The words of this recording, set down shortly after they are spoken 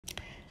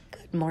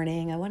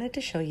Morning. I wanted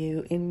to show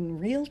you in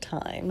real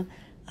time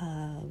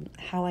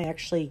how I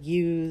actually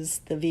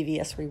use the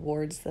VVS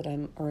rewards that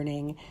I'm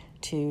earning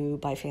to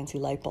buy fancy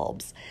light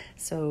bulbs.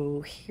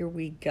 So here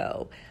we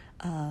go.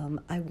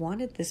 I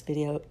wanted this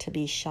video to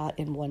be shot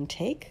in one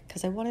take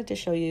because I wanted to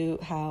show you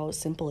how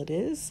simple it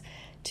is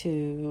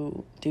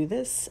to do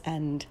this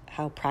and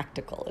how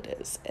practical it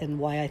is, and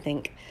why I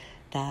think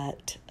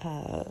that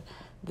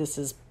this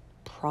is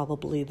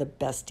probably the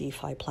best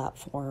DeFi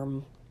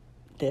platform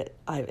that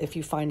if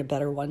you find a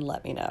better one,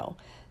 let me know.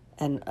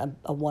 And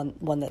a one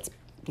that's,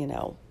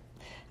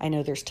 I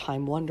know there's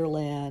Time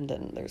Wonderland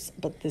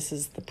but this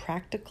is the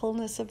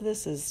practicalness of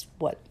this is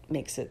what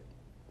makes it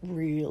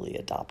really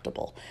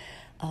adoptable.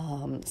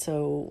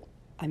 So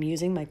I'm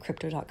using my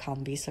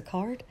Crypto.com Visa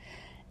card,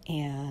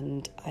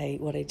 and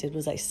what I did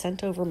was I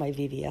sent over my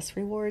VVS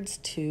rewards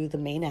to the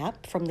main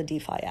app from the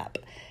DeFi app,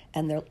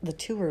 and the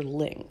two are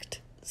linked.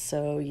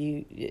 So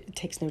it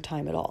takes no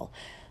time at all,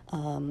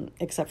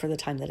 except for the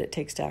time that it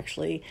takes to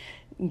actually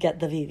get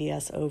the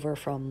VVS over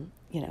from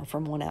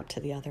one app to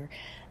the other.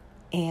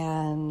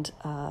 And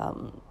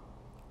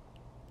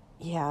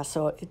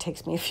so it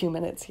takes me a few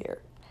minutes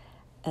here.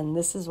 And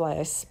this is why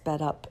I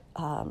sped up.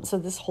 So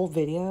this whole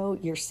video,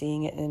 you're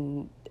seeing it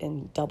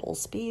in double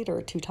speed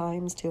or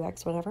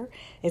 2x, whatever.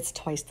 It's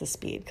twice the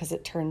speed because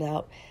it turned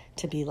out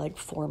to be like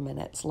 4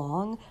 minutes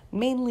long,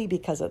 mainly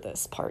because of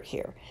this part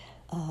here.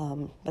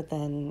 But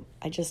then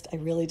I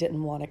really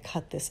didn't want to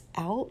cut this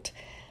out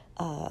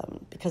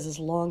because as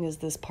long as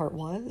this part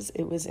was,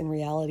 it was in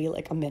reality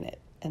like a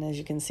minute. And as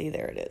you can see,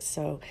 there it is.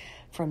 So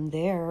from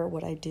there,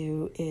 what I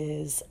do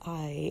is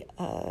I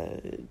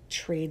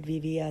trade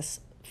VVS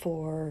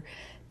for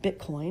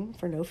Bitcoin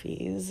for no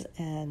fees,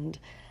 and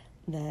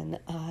then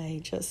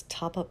I just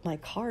top up my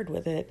card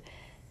with it.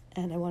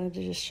 And I wanted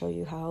to just show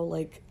you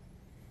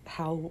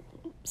how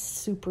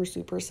super,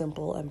 super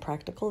simple and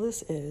practical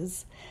this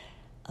is.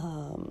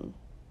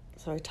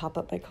 So I top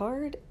up my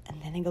card,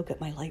 and then I go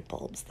get my light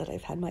bulbs that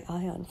I've had my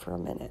eye on for a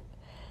minute.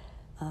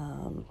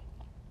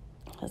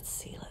 Let's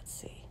see.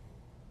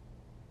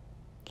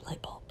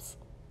 Light bulbs.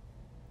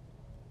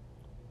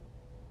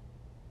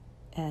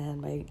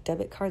 And my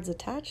debit card's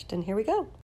attached, and here we go.